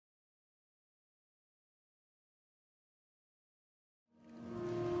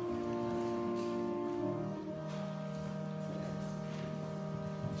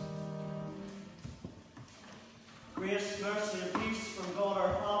Grace, mercy, and peace from God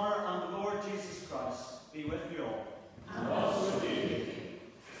our Father and the Lord Jesus Christ be with you all. And also with you.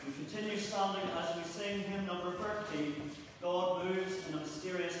 We continue standing as we sing hymn number 13, God Moves in a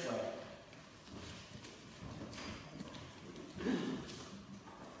Mysterious Way.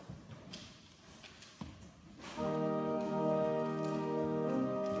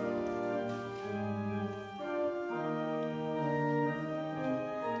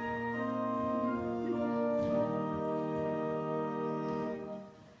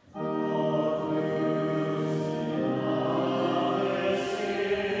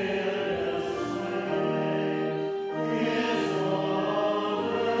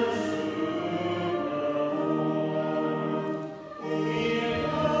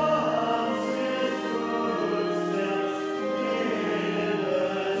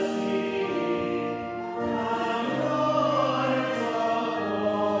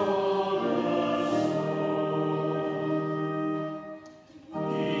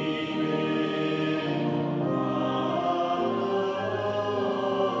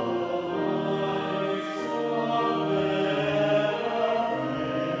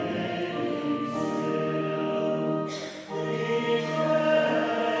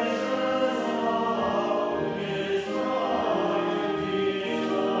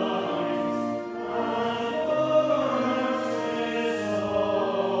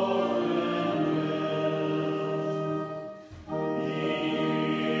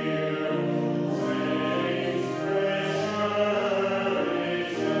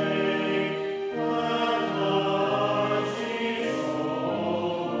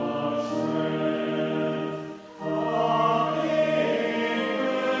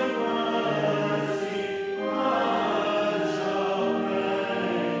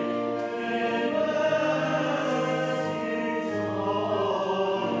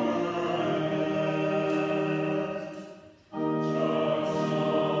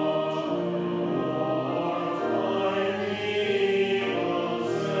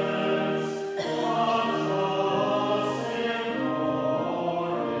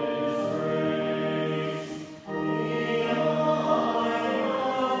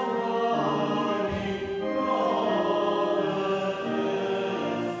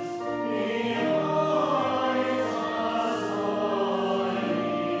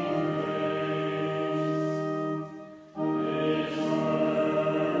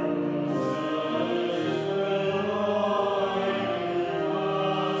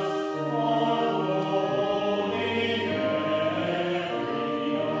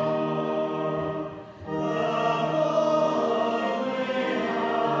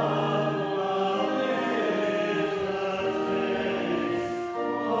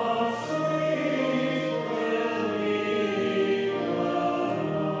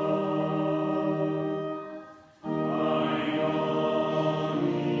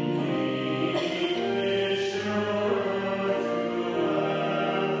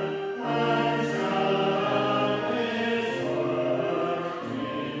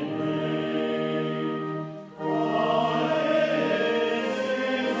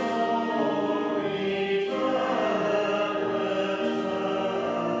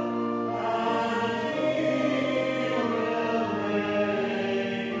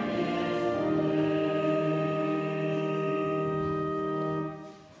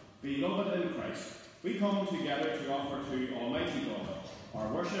 We come together to offer to Almighty God our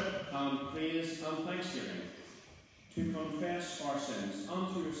worship and praise and thanksgiving, to confess our sins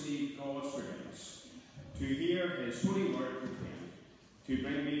and to receive God's forgiveness, to hear his holy word proclaimed, to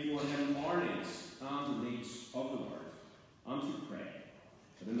bring before him our needs and the needs of the world, and to pray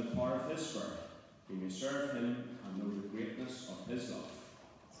that in the power of his Spirit we may serve him and know the greatness of his love.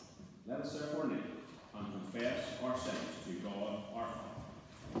 Let us therefore kneel and confess our sins to God our Father.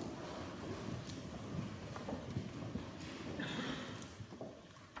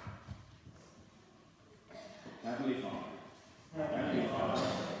 Heavenly Father,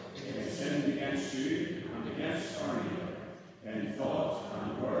 we have sinned against you and against our neighbour, in thought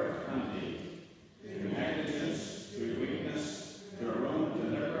and word and deed, through negligence, through weakness, through our own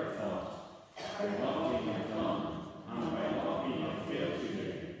deliberate fault, by what we have done and by what we have failed to do.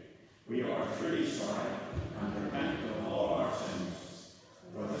 We are truly sorry and repent of all our sins.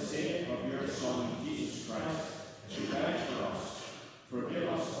 For the sake of your Son, Jesus Christ, who died for us, forgive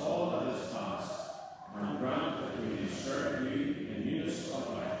us all that is past, and grant that we may serve you in newness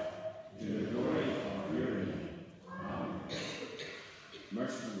of life, to the glory of your name. Amen.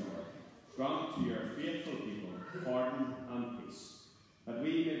 Merciful Lord, grant to your faithful people pardon and peace, that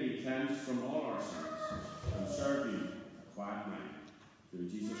we may be cleansed from all our sins, and serve you with a quiet mind. Through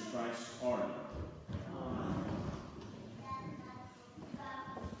Jesus Christ our Lord. Amen.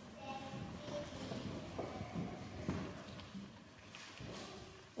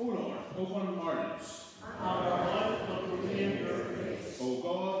 open our lips. And our mouth will proclaim your praise. O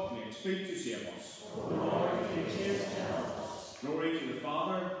God, make speak to save us. O Lord, make haste to help us. Glory to the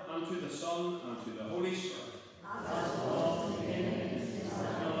Father, and to the Son, and to the Holy Spirit. As it was in the beginning, is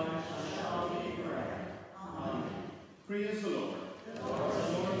now, and shall be forever. Amen. Praise the Lord. The Lord's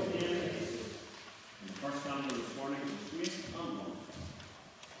name is And the first candle this morning is great and one.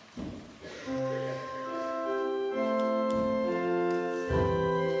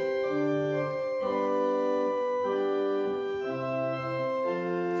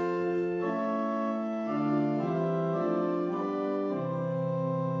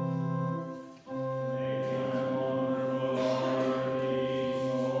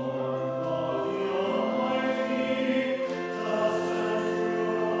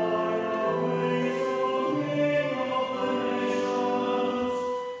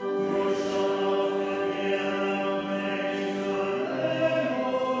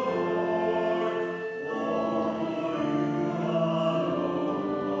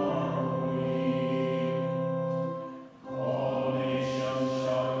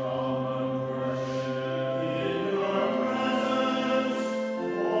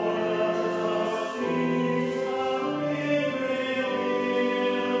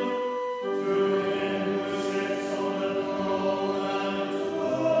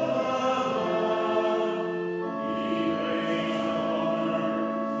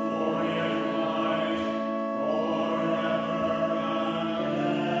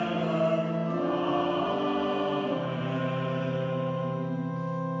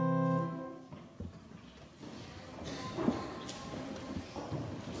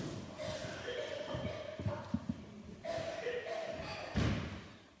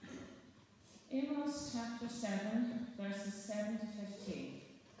 Chapter 7, verses 7 to 15.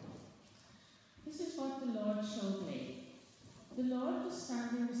 This is what the Lord showed me. The Lord was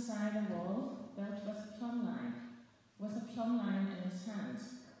standing beside a wall built with a plumb line in his hand.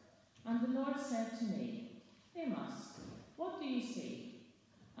 And the Lord said to me, Amos, what do you see?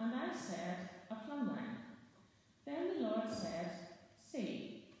 And I said, a plumb line. Then the Lord said,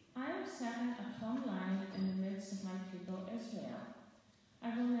 see, I am setting a plumb line in the midst of my people Israel. I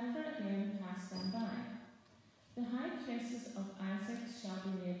will never again pass them by. The high places of Isaac shall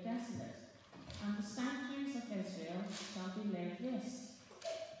be made desolate, and the sanctuaries of Israel shall be laid waste.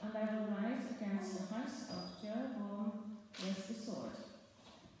 And I will rise against the house of Jeroboam with the sword.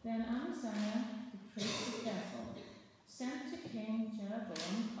 Then Amaziah, the priest of Bethel, sent to King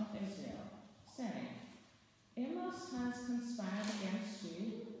Jeroboam of Israel, saying, Amos has conspired against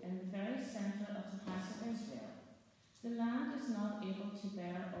you in the very centre of the house of Israel. The land is not able to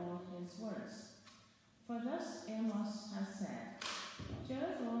bear all his words. For thus Amos has said,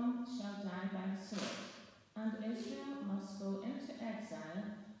 Jeroboam shall die by the sword, and Israel must go into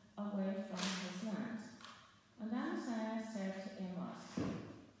exile away from his land. And Amaziah said to Amos,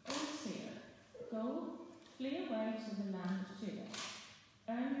 O seer, go, flee away to the land of Judah.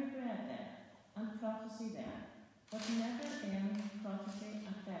 Earn your bread there, and prophesy there, but never again prophesy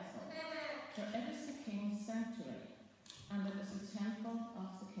at Bethel, for it is the king's sanctuary, and it is the temple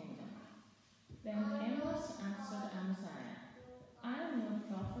of the kingdom. Then Amos answered Amaziah, I am no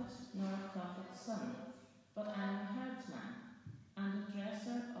prophet nor a prophet's son, but I am a herdsman and a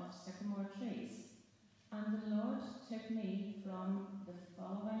dresser of sycamore trees. And the Lord took me from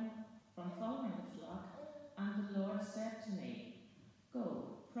following the flock, and the Lord said to me, Go,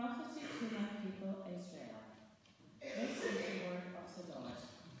 prophesy to my people Israel. This is the word of the Lord.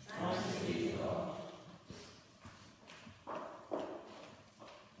 Thanks be to God.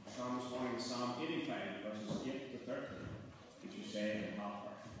 Psalm this morning is Psalm 85, verses 8 to 13, which you say in half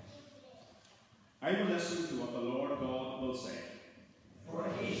verse. I will listen to what the Lord God will say. For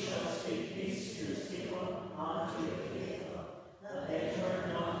he shall speak peace to his people and to the faithful, that they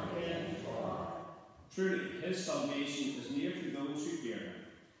turn not again to God. Truly, his salvation is near to those who fear him.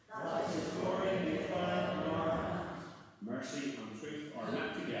 That his glory be found in our hand. Mercy and truth are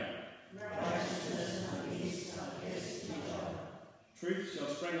met together. Righteousness and peace are kissed each other. Truth shall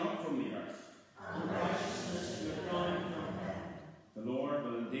spring up from the earth, And righteousness will down from heaven. The Lord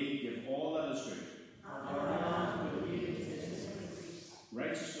will indeed give all that is good. And our land will yield his increase.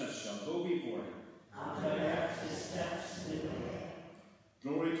 Righteousness shall go before him. And direct his steps in the way.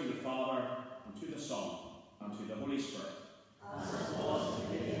 Glory to the Father, and to the Son, and to the Holy Spirit. As it was in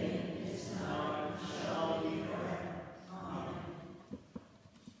the beginning, is now, and shall be forever. Amen.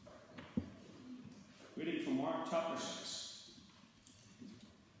 Reading from Mark chapter 6.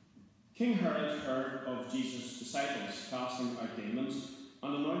 King Herod heard of Jesus' disciples casting out demons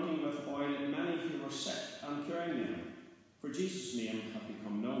and anointing with oil many who were sick and curing them, for Jesus' name had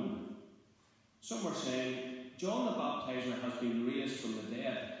become known. Some were saying, John the Baptizer has been raised from the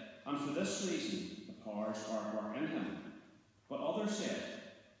dead, and for this reason the powers are in him. But others said,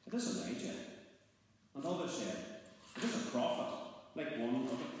 it is Elijah. And others said, it is a prophet, like one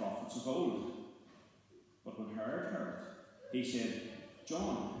of the prophets of old. But when Herod heard, he said,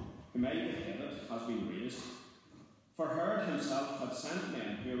 John, whom I beheaded, has been raised. For Herod himself had sent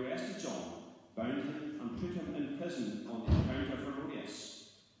men who arrested John, bound him, and put him in prison on the account of Herodias,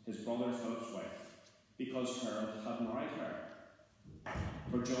 his brother Philip's wife, because Herod had married her.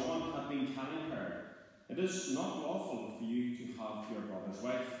 For John had been telling her, it is not lawful for you to have your brother's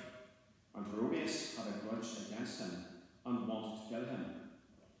wife. And Herodias had a grudge against him, and wanted to kill him.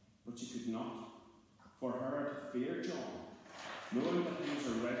 But she could not, for Herod feared John, knowing that he was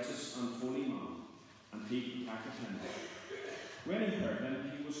a righteous and holy man, and he protected him. When he heard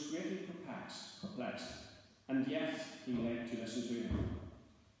him, he was greatly perplexed, and yet he led to listen to him.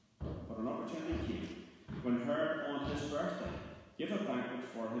 But an opportunity came, when Herod on his birthday gave a banquet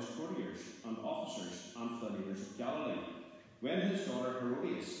for his courtiers and officers and for the leaders of Galilee. When his daughter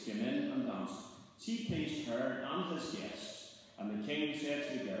Herodias came in and danced, she pleased Herod and his guests, and the king said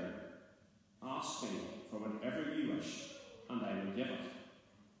to the girl, ask me for whatever you wish, and I will give it.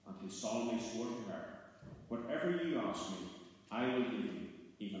 And he solemnly swore to her, whatever you ask me, I will give you,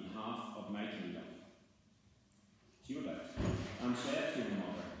 even half of my kingdom. She went out and said to her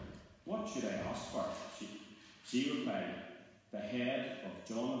mother, what should I ask for? She replied, the head of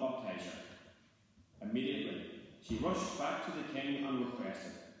John the Baptizer. Immediately she rushed back to the king and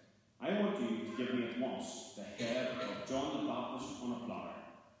requested, I want you to give me at once the head of John the Baptist on a platter.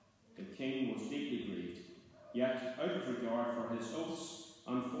 The king was deeply grieved, yet out of regard for his oaths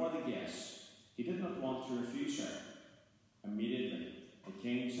and for the guests, he did not want to refuse her. Immediately the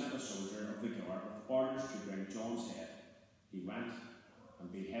king sent a soldier of the guard with orders to bring John's head. He went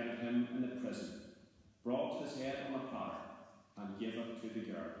and beheaded him in the prison, brought his head on a platter, and gave it to the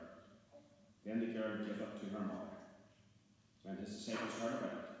girl. Then the girl gave it to her mother. When his disciples heard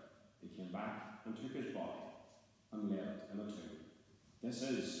about it, they came back and took his body and laid it in a tomb. This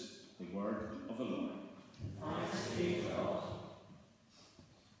is the word of the Lord. Thanks be to God.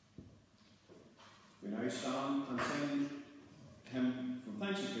 We now stand and sing hymn from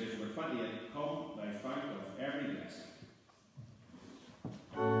Thanks and Praise number 28, Come, Thou Fount of Every Blessing.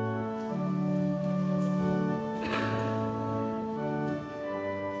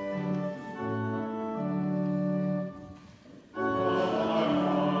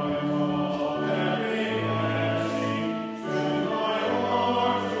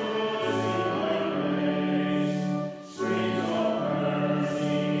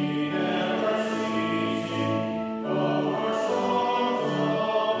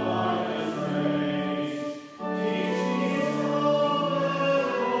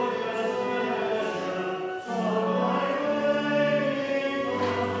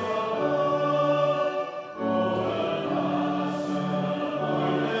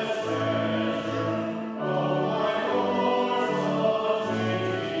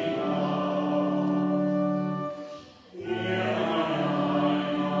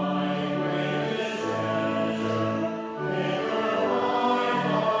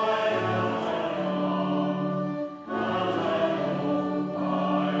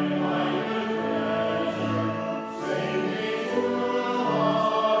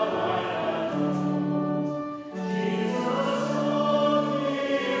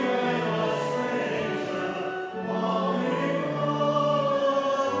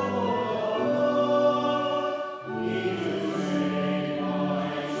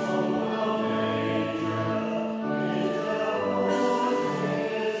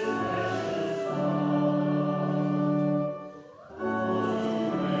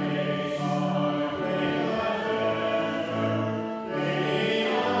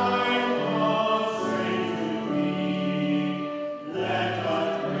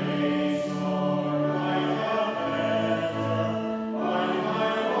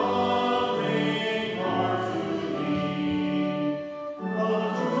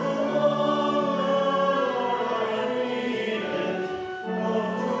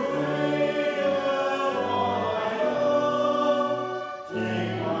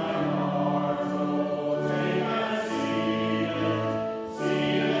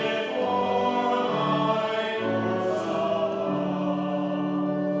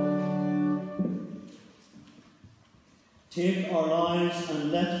 Take our lives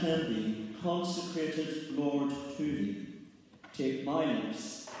and let them be consecrated, Lord, to Thee. Take my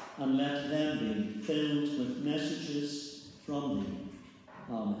lips and let them be filled with messages from Thee.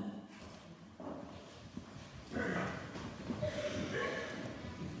 Amen.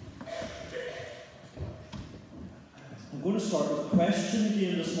 start with a question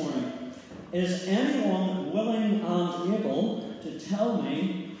again this morning. Is anyone willing and able to tell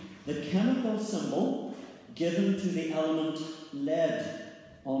me the chemical symbol given to the element lead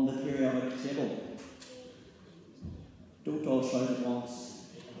on the periodic table? Don't all shout at once.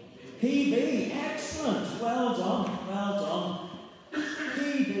 PB, excellent, well done.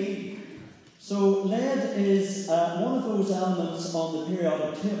 PB. So lead is one of those elements on the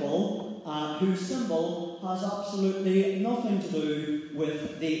periodic table whose symbol has absolutely nothing to do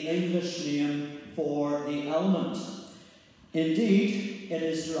with the English name for the element. Indeed, it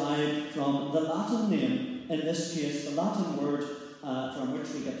is derived from the Latin name. In this case, the Latin word from which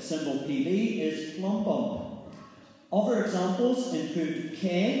we get the symbol PB is plumbum. Other examples include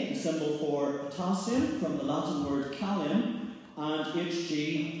K, the symbol for potassium, from the Latin word kalium, and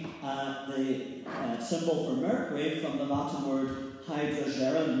Hg, the symbol for mercury, from the Latin word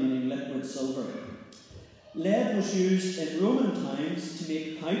hydrogerin, meaning liquid silver. Lead was used in Roman times to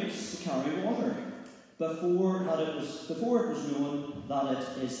make pipes to carry water, before it was known that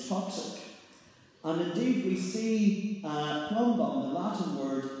it is toxic. And indeed we see plumbum, the Latin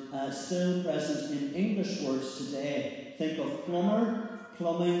word, still present in English words today. Think of plumber,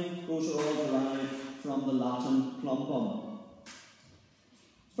 plumbing, those are all derived from the Latin plumbum.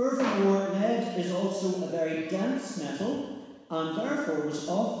 Furthermore, lead is also a very dense metal and therefore was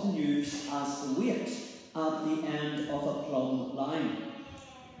often used as the weight at the end of a plumb line.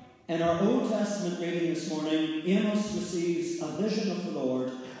 In our Old Testament reading this morning, Amos receives a vision of the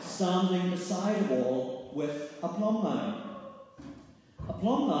Lord standing beside a wall with a plumb line. A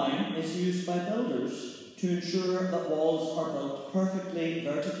plumb line is used by builders to ensure that walls are built perfectly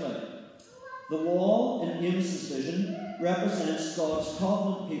vertically. The wall in Amos's vision represents God's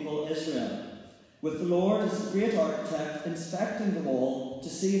covenant people Israel, with the Lord as the great architect inspecting the wall to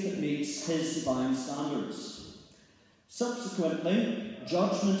see if it meets his divine standards. Subsequently,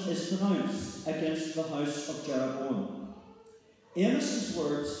 judgment is pronounced against the house of Jeroboam. Amos's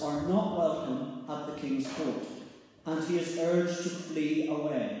words are not welcome at the king's court, and he is urged to flee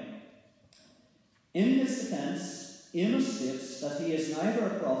away. In his defence, Amos states that he is neither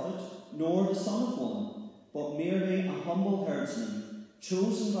a prophet nor the son of one, but merely a humble herdsman,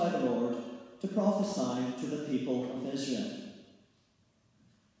 chosen by the Lord to prophesy to the people of Israel.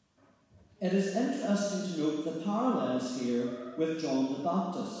 It is interesting to note the parallels here with John the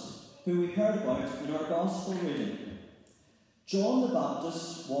Baptist, who we heard about in our Gospel reading. John the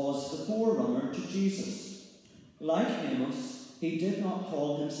Baptist was the forerunner to Jesus. Like Amos, he did not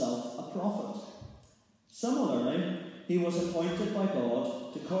call himself a prophet. Similarly, he was appointed by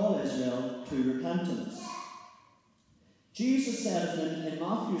God to call Israel to repentance. Jesus said of him in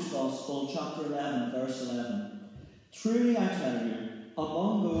Matthew's Gospel, chapter 11, verse 11, "Truly I tell you,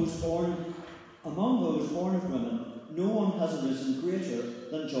 among those born of women, no one has arisen greater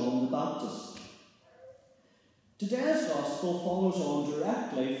than John the Baptist." Today's Gospel follows on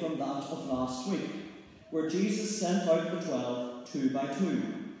directly from that of last week, where Jesus sent out the 12 two by two.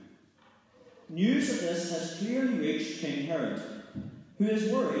 News of this has clearly reached King Herod, who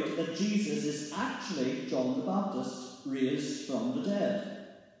is worried that Jesus is actually John the Baptist, raised from the dead.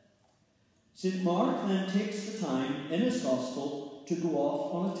 St. Mark then takes the time in his Gospel to go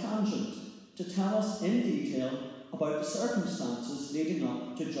off on a tangent to tell us in detail about the circumstances leading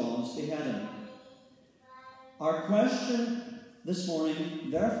up to John's beheading. Our question this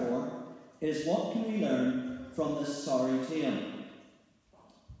morning, therefore, is what can we learn from this sorry tale?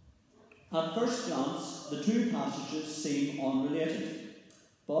 At first glance, the two passages seem unrelated,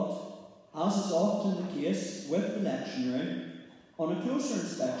 but as is often the case with the lectionary, on a closer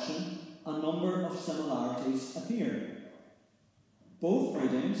inspection, a number of similarities appear. Both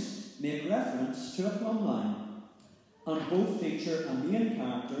readings make reference to a plumb line, and both feature a main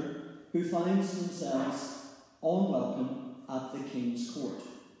character who finds themselves unwelcome at the king's court.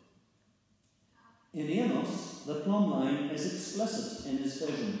 In Amos, the plumb line is explicit in his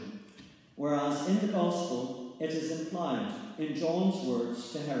vision, whereas in the Gospel it is implied in John's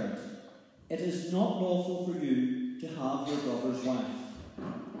words to Herod, "It is not lawful for you to have your brother's wife."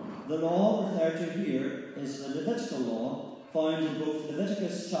 The law referred to here is the Levitical law found in both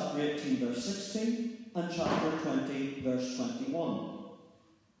Leviticus chapter 18 verse 16 and chapter 20 verse 21.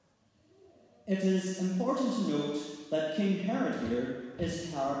 It is important to note that King Herod here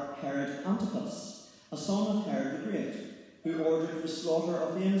is Herod Antipas, a son of Herod the Great, who ordered the slaughter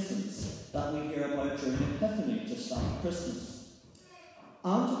of the innocents that we hear about during Epiphany just after Christmas.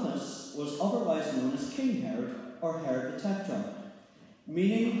 Antipas was otherwise known as King Herod or Herod the Tetrarch,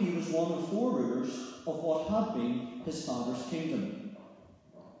 meaning he was one of 4 rulers of what had been his father's kingdom.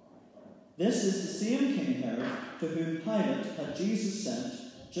 This is the same King Herod to whom Pilate had Jesus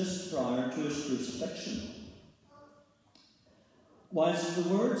sent just prior to his crucifixion. Whilst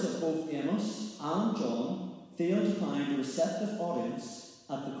the words of both Amos and John failed to find a receptive audience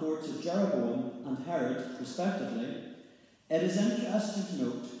at the courts of Jeroboam and Herod, respectively, it is interesting to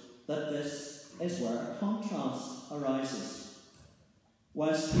note that this is where a contrast arises.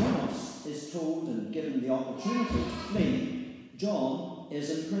 Whilst Amos is told and given the opportunity to flee, John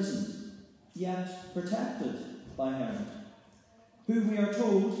is imprisoned, yet protected by Herod, who we are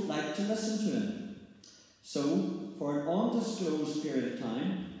told liked to listen to him. So, for an undisclosed period of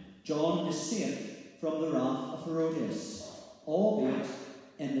time, John is safe from the wrath of Herodias, albeit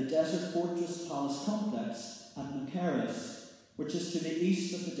in the desert fortress palace complex at Machaerus, which is to the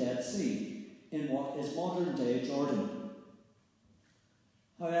east of the Dead Sea, in what is modern-day Jordan.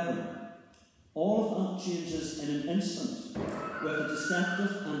 However, all of that changes in an instant with a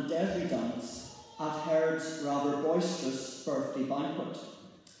deceptive and deadly dance at Herod's rather boisterous birthday banquet.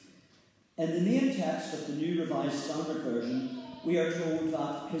 In the main text of the New Revised Standard Version, we are told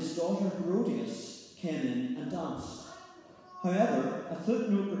that his daughter Herodias came in and danced. However, a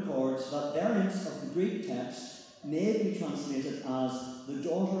footnote records that variants of the Greek text may be translated as the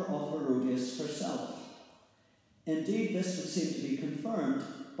daughter of Herodias herself. Indeed, this would seem to be confirmed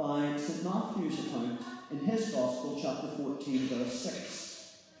by St. Matthew's account in his Gospel, chapter 14, verse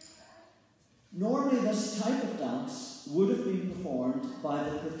 6. Normally, this type of dance would have been performed by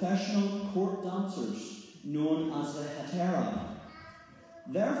the professional court dancers known as the hetairai.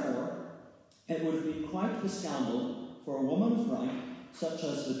 Therefore, it would have been quite the scandal for a woman of rank, such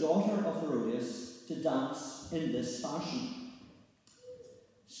as the daughter of Herodias, to dance in this fashion.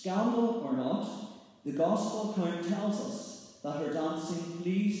 Scandal or not, the Gospel account tells us that her dancing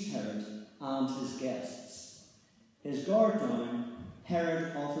pleased Herod and his guests. His guard down,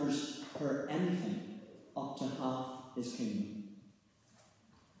 Herod offers her anything, up to half his kingdom.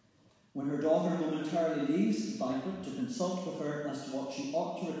 When her daughter momentarily leaves the banquet to consult with her as to what she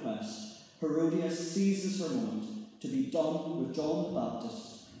ought to request, Herodias seizes her moment to be done with John the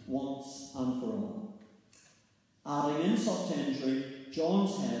Baptist once and for all. Adding insult to injury,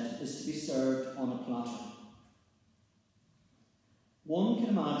 John's head is to be served on a platter. One can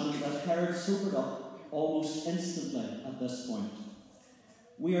imagine that Herod sobered up almost instantly at this point.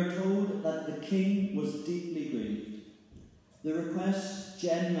 We are told that the king was deeply grieved. The request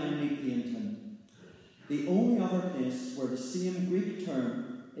genuinely pained him. The only other place where the same Greek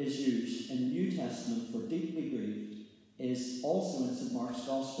term is used in the New Testament for deeply grieved is also in St. Mark's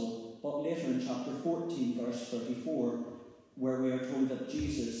Gospel, but later in chapter 14, verse 34, where we are told that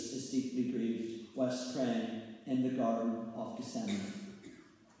Jesus is deeply grieved whilst praying in the Garden of Gethsemane.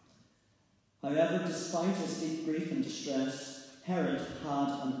 However, despite his deep grief and distress, Herod had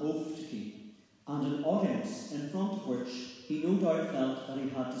an oath to keep, and an audience in front of which he no doubt felt that he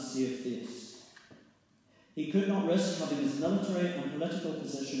had to save face. He could not risk having his military and political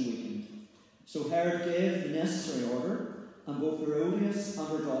position weakened, so Herod gave the necessary order, and both Herodias and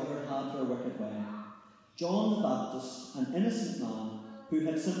her daughter had their wicked way. John the Baptist, an innocent man who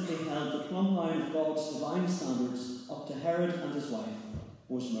had simply held the plumb line of God's divine standards up to Herod and his wife,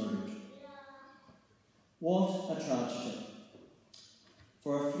 was murdered. What a tragedy.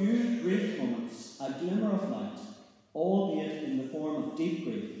 For a few brief moments, a glimmer of light, albeit in the form of deep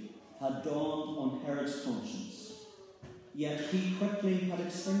grief, had dawned on Herod's conscience. Yet he quickly had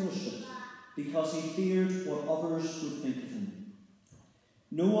extinguished it, because he feared what others would think of him.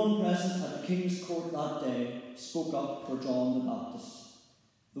 No one present at the king's court that day spoke up for John the Baptist,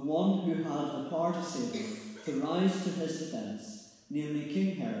 the one who had the power to save him, to rise to his defence, namely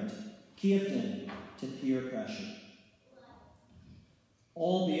King Herod, caved in to peer pressure.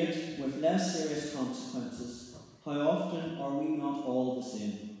 Albeit with less serious consequences, how often are we not all the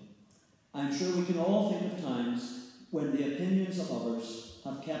same? I'm sure we can all think of times when the opinions of others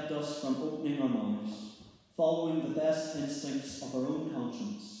have kept us from opening our mouths, following the best instincts of our own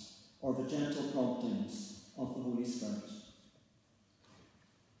conscience, or the gentle promptings of the Holy Spirit.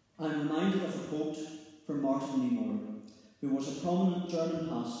 I'm reminded of a quote from Martin Niemöller, who was a prominent German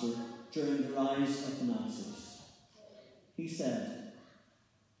pastor during the rise of the Nazis. He said,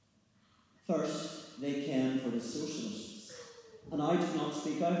 "First, they came for the socialists, and I did not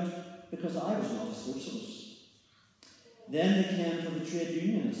speak out because I was not a socialist. Then they came for the trade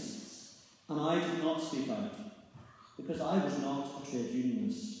unionists, and I did not speak out because I was not a trade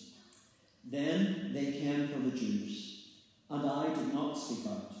unionist. Then they came for the Jews, and I did not speak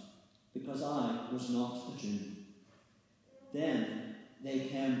out because I was not a Jew. Then they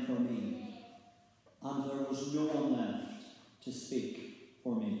came for me, and there was no one left to speak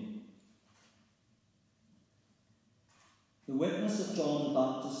for me." The witness of John the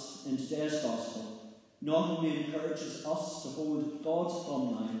Baptist in today's Gospel not only encourages us to hold God's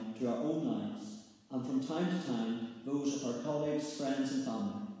plumb line to our own lives, and from time to time those of our colleagues, friends and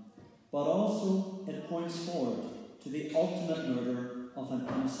family, but also it points forward to the ultimate murder of an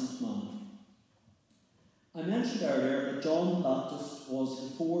innocent man. I mentioned earlier that John the Baptist was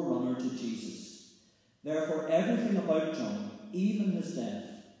the forerunner to Jesus. Therefore, everything about John, even his death,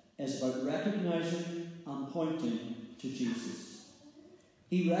 is about recognising and pointing to Jesus.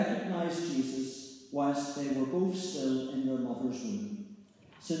 He recognised Jesus whilst they were both still in their mother's womb.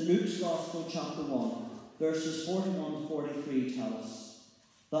 St. Luke's Gospel, chapter 1, verses 41 to 43 tell us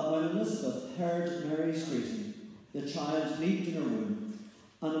that when Elizabeth heard Mary's greeting, the child leaped in her womb,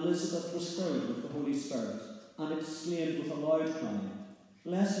 and Elizabeth was filled with the Holy Spirit, and exclaimed with a loud cry,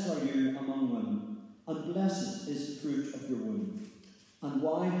 "Blessed are you among women, and blessed is the fruit of your womb. And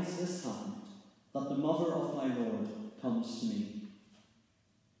why has this happened, that the mother of my Lord comes to me?"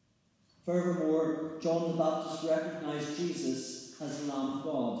 Furthermore, John the Baptist recognised Jesus as the Lamb of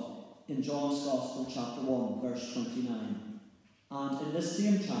God in John's Gospel, chapter 1, verse 29. And in this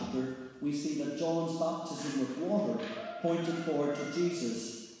same chapter, we see that John's baptism with water pointed forward to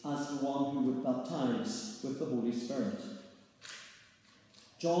Jesus as the one who would baptize with the Holy Spirit.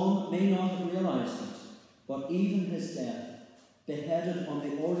 John may not have realised it, but even his death, beheaded on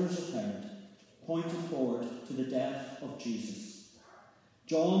the orders of Herod, pointed forward to the death of Jesus.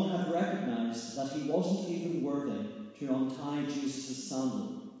 John had recognised that he wasn't even worthy to untie Jesus'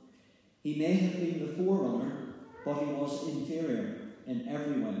 sandal. He may have been the forerunner, but he was inferior in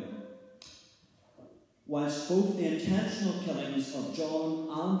every way. Whilst both the intentional killings of John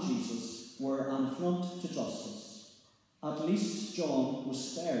and Jesus were an affront to justice, at least John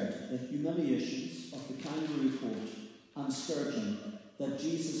was spared the humiliations of the kangaroo court and scourging that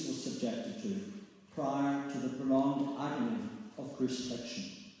Jesus was subjected to prior to the prolonged agony of crucifixion.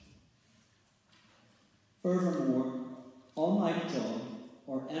 Furthermore, unlike John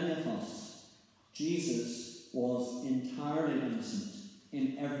or any of us, Jesus was entirely innocent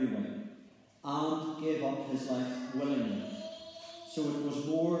in every way and gave up his life willingly. So it was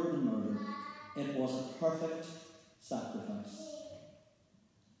more than murder, it was a perfect sacrifice.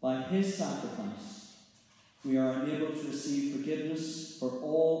 By his sacrifice, we are enabled to receive forgiveness for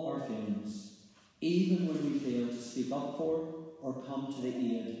all our failings, even when we fail to speak up for or come to the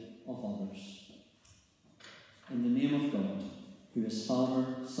aid of others. In the name of God, who is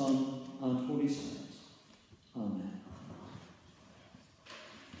Father, Son, and Holy Spirit. Amen.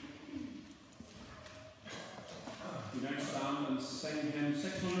 We now stand and sing hymn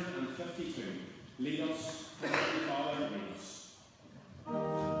 652. Lead us, Heavenly Father, lead us.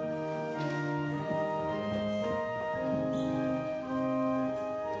 Oh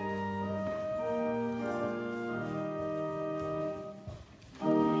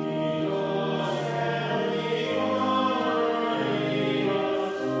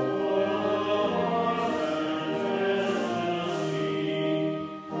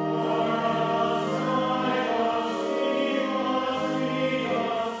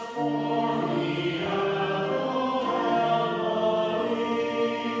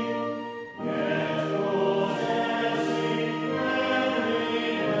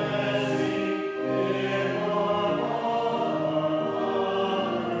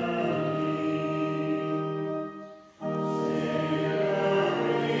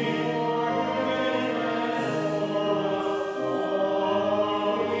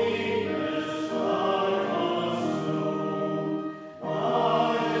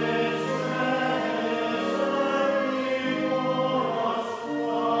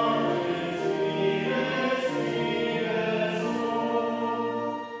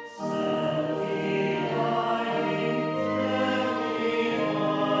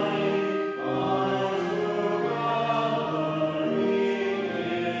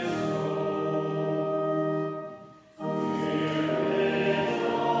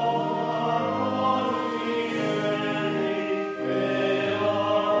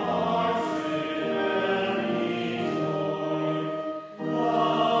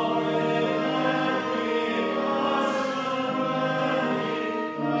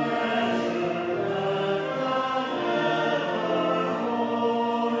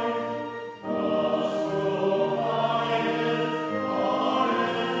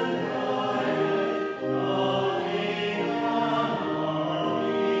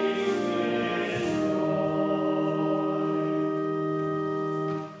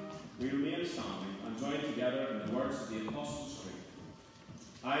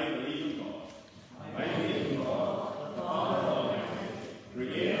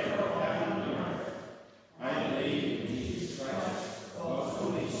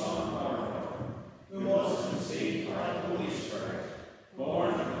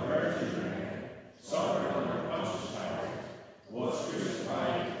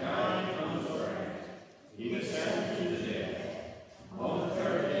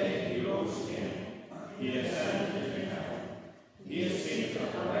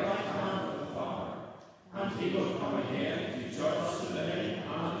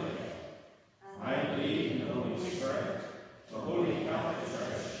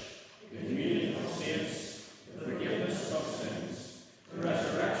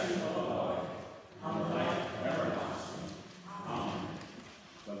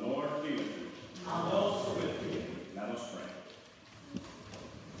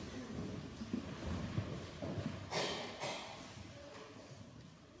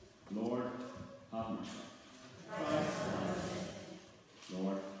Lord, have mercy.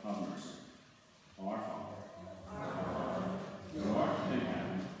 Lord, have mercy. Our Father, who art in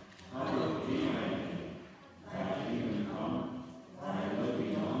heaven, hallowed be thy name. Thy kingdom come, thy will be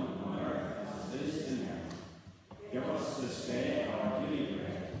done on earth as it is in heaven. Give us this day our daily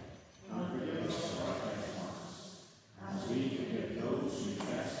bread, and forgive us our trespasses, as we forgive those who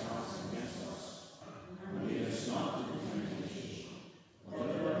trespass against us. And lead us not into temptation, but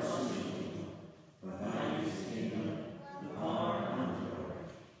deliver us from evil. For thine is the kingdom, the power, and the glory,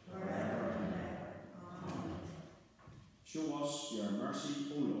 forever and ever. Amen. Show us your mercy,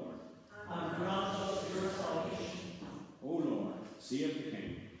 O Lord, And grant us your salvation. O Lord, save the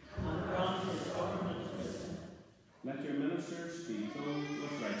King. And grant his government wisdom. Let your ministers be clothed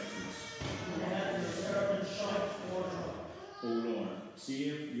with righteousness. And let your servants shout for joy. O Lord,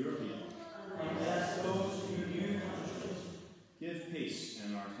 save your people. And bless those whom you have chosen. Give peace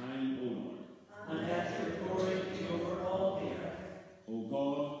in our time, O Lord. And let your glory be over all the earth. O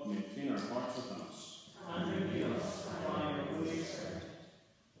God, may clean our hearts within us. And renew us by your Holy Spirit.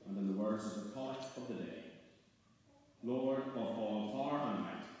 And in the words of the collect of the day, Lord of all power and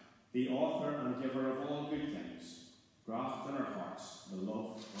might, the author and giver of all good things, graft in our hearts the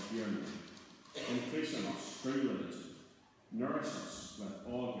love of your name. Increase in us true religion. Nourish us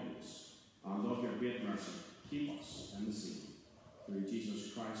with all goodness. And of your great mercy, keep us in the same. Through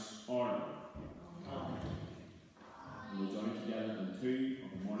Jesus Christ our Lord. Amen. And we join together in two of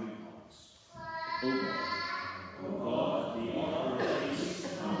the morning calls. O God, the author of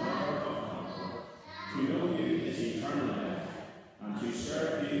peace and lover of comfort, to know you is eternal life, and to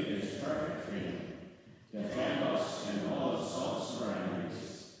serve you is perfect freedom. Defend us in all assaults of our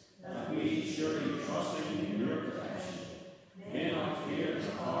enemies, that we, surely trusting in your protection, may not fear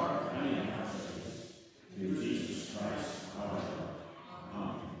the power of any adversaries. Through Jesus Christ our Lord.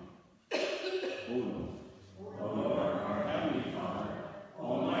 Amen. O Lord, our heavenly Father,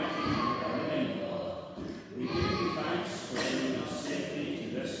 almighty and living God, we give you thanks for bringing us safely to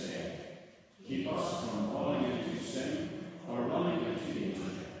this day. Keep us from falling into sin or running into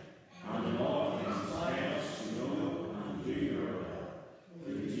danger, and in all things guide us to know and do your will.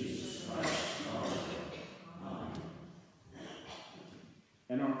 Through Jesus Christ our Lord. Amen.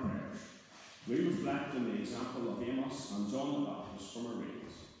 In our prayers, we reflect on the example of Amos and John the Baptist from our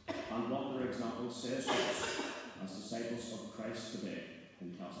readings, and what their example says to us as disciples of Christ today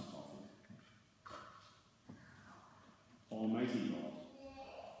in Castle Coffin. Almighty God,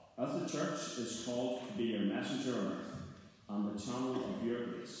 as the Church is called to be your messenger on earth and the channel of your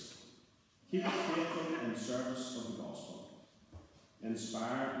grace, keep it faithful in service of the gospel.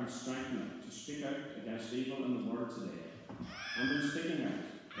 Inspire and strengthen it to speak out against evil in the world today, and in speaking out,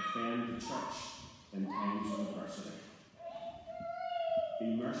 defend the Church in times of adversity. Be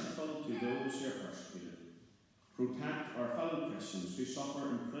merciful to those who are persecuted. Protect our fellow Christians who suffer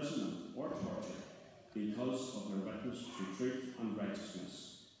imprisonment or torture because of their witness to truth and righteousness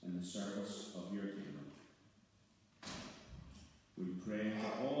in the service of your kingdom. We pray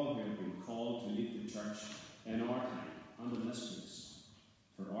for all who have been called to lead the Church in our time and in this place,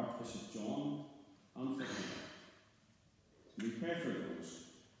 for Archbishop John and for Peter. We pray for those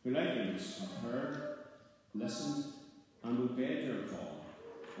who, like Amos, have heard, listened, and obeyed your call,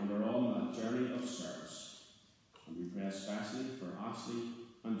 and are on that journey of service. And we pray especially for Ashley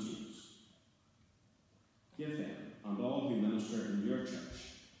and James. Give them, and all who minister in your Church,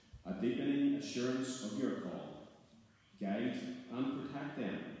 a deepening assurance of your call. Guide and protect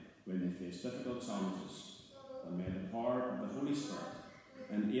them when they face difficult challenges, and may the power of the Holy Spirit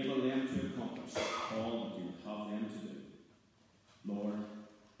enable them to accomplish all that you would have them to do. Lord,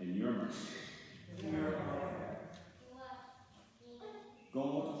 in your mercy. God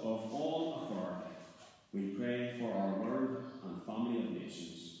of all authority, we pray for our world and family of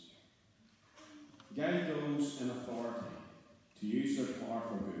nations. Guide those in authority to use their power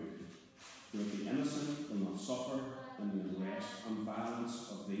for good, so that the innocent will not suffer in the unrest and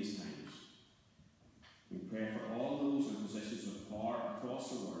violence of these times. We pray for all those in positions of power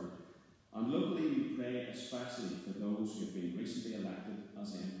across the world, and locally we pray especially for those who have been recently elected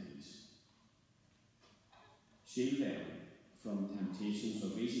as MPs. Shield them from temptations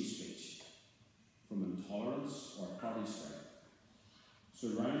of easy speech, from intolerance or party strife.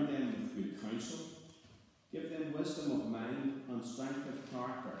 Surround them with good counsel. Give them wisdom of mind and strength of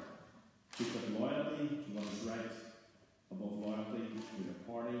character to put loyalty to what is right above loyalty to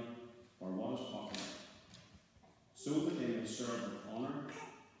the party or what is popular, so that they may serve with honour,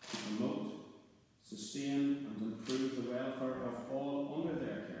 to promote, sustain and improve the welfare of all under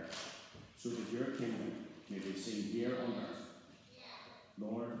their care, so that your kingdom may be seen here on earth.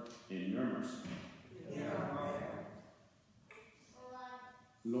 Lord, in your mercy.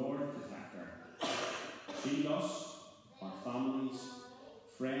 Lord Protector, shield us, our families,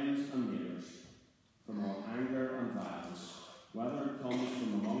 friends and neighbours, from all anger and violence, whether it comes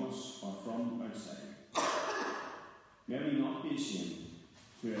from among us or from outside. May we not be ashamed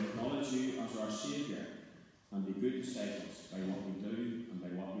to acknowledge you as our Saviour and be good disciples by what we do and by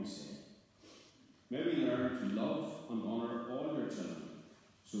what we say. May we learn to love and honour all your children,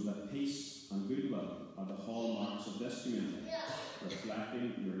 so that peace and goodwill are the hallmarks of this community,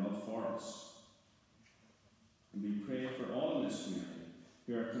 reflecting your love for us. And we pray for all in this community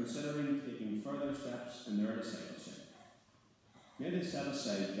who are considering taking further steps in their discipleship. May they set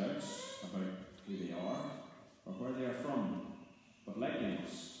aside doubts about who they are or where they are from, but like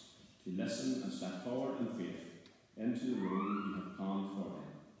us, to listen and step forward in faith into the road you have planned for them.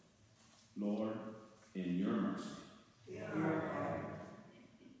 Lord, in your mercy.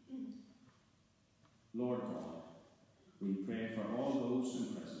 Lord God, we pray for all those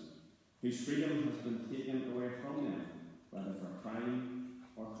in prison whose freedom has been taken away from them, whether for crime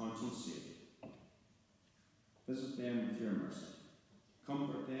or conscience sake. Visit them with your mercy.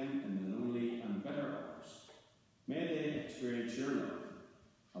 Comfort them in the lonely and bitter hours. May they experience your love,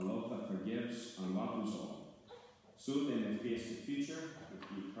 a love that forgives and welcomes all, so they may face the future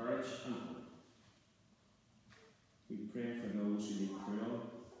with new courage and hope. We pray for those who lead cruel,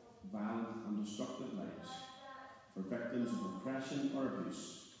 violent and destructive lives, for victims of oppression or abuse,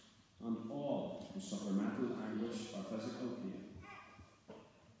 and all who suffer mental anguish or physical pain.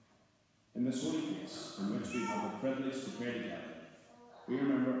 In this holy place, in which we have the privilege to pray together, we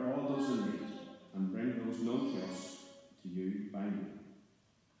remember all those in need and bring those known to us to you by name.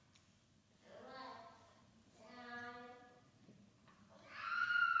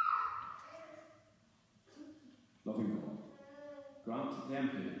 Loving God, grant them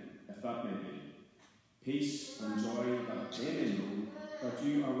healing, if that may be, peace and joy, that they may know that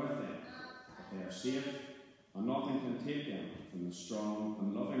you are with them, that they are safe, and nothing can take them from the strong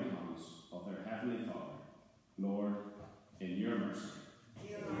and loving hands of their Heavenly Father. Lord, in your mercy.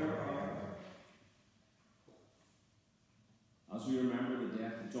 As we remember the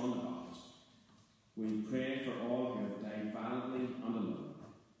death of John the Baptist, we pray for all who have died valiantly and alone,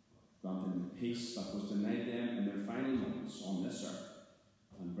 granting the peace that was denied them in their final moments on this earth,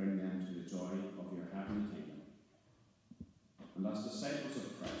 and bring them to the joy of your heavenly kingdom. And as disciples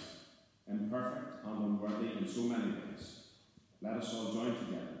of Christ, imperfect and unworthy in so many ways, let us all join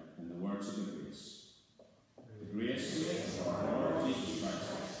together in the words of the grace. The grace of our Lord Jesus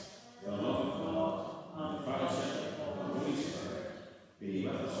Christ, the love of God, and the fellowship of the Holy Spirit be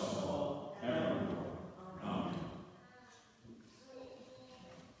with us all evermore. Amen.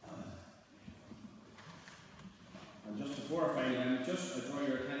 And just before I find him, just I draw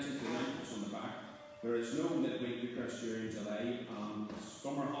your attention to the announcements on the back. There is no midweek Eucharist during July, and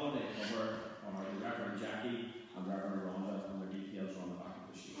summer holiday cover are the Reverend Jackie and Reverend Rhonda, and their details are on the back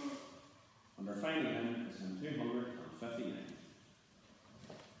of the sheet. And our final hymn is hymn 259.